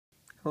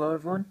Hello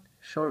everyone,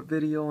 short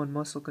video on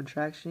muscle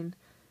contraction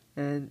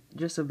and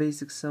just a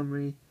basic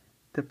summary.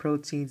 The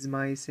proteins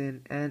myosin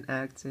and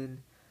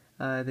actin,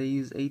 they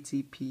use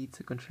ATP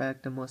to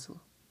contract the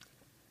muscle.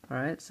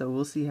 Alright, so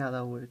we'll see how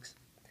that works.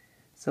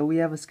 So we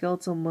have a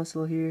skeletal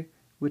muscle here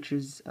which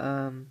is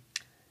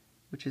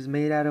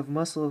made out of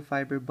muscle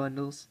fiber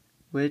bundles,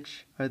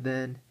 which are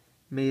then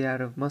made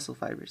out of muscle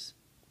fibers.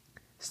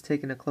 Just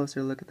taking a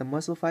closer look at the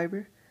muscle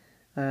fiber.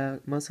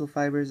 Muscle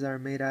fibers are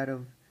made out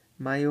of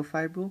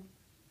myofibril,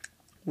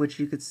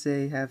 which you could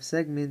say have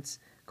segments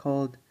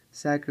called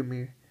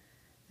sarcomere.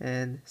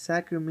 And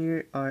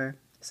sarcomere are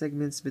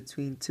segments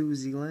between two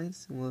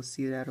z-lines, and we'll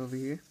see that over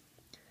here.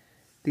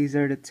 These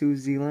are the two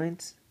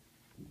z-lines,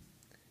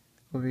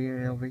 over here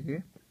and over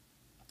here.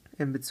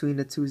 And between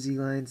the two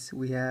z-lines,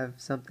 we have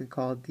something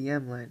called the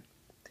m-line.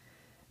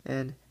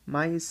 And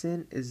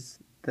myosin is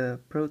the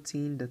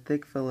protein, the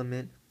thick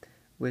filament,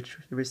 which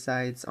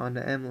resides on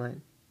the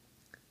m-line.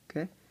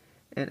 Okay?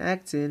 And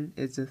actin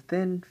is a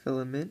thin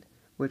filament,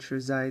 which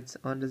resides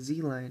on the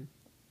z-line,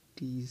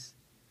 these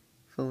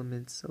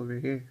filaments over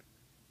here.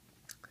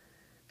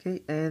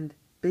 Okay, and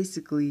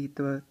basically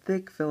the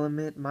thick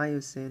filament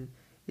myosin,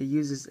 it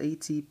uses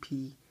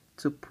ATP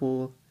to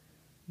pull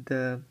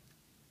the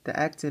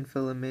actin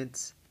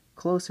filaments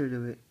closer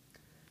to it.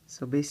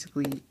 So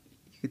basically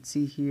you could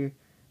see here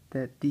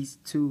that these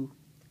two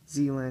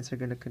z-lines are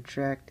going to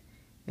contract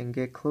and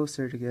get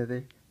closer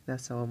together.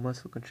 That's how a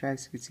muscle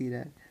contracts. You can see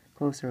that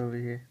closer over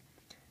here.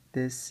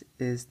 This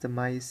is the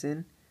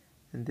myosin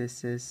and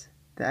this is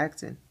the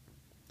actin.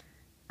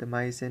 The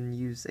myosin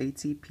uses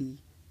ATP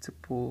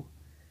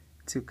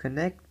to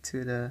connect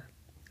to the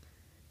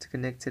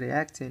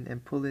actin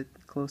and pull it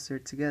closer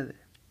together.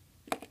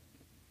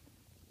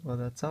 Well,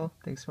 that's all.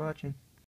 Thanks for watching.